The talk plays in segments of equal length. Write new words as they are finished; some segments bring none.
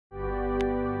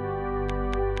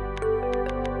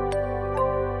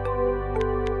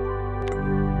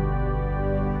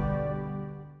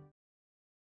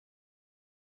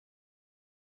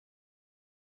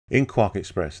In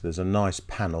QuarkXPress, there's a nice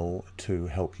panel to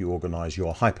help you organize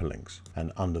your hyperlinks.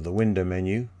 And under the window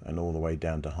menu and all the way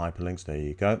down to hyperlinks, there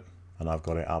you go. And I've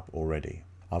got it up already.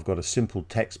 I've got a simple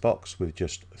text box with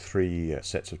just 3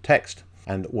 sets of text.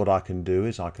 And what I can do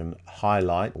is I can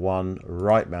highlight one,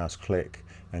 right mouse click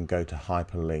and go to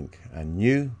hyperlink and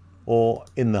new. Or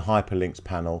in the hyperlinks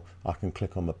panel, I can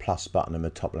click on the plus button in the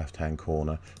top left hand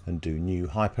corner and do new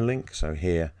hyperlink. So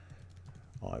here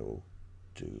I will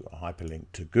do a hyperlink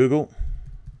to Google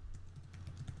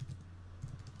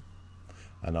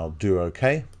and I'll do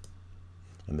OK,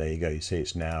 and there you go. You see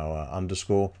it's now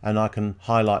underscore, and I can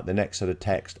highlight the next set of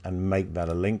text and make that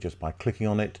a link just by clicking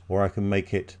on it, or I can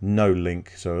make it no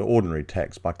link, so ordinary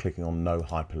text, by clicking on no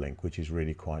hyperlink, which is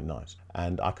really quite nice.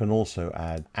 And I can also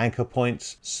add anchor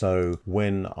points, so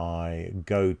when I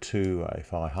go to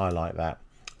if I highlight that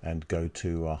and go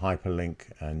to a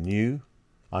hyperlink and new,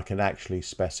 I can actually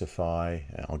specify,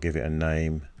 I'll give it a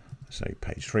name, say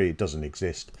page 3. It doesn't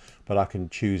exist, but I can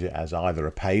choose it as either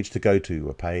a page to go to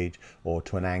a page or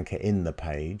to an anchor in the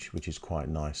page, which is quite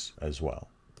nice as well.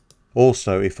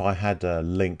 Also, if I had a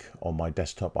link on my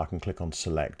desktop, I can click on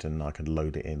select and I can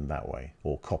load it in that way,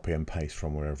 or copy and paste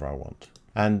from wherever I want.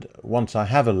 And once I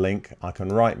have a link, I can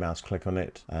right mouse click on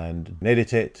it and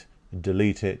edit it,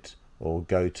 delete it, or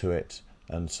go to it,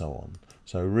 and so on.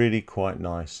 So really quite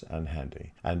nice and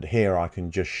handy. And here I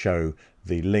can just show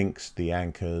the links, the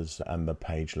anchors, and the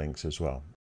page links as well.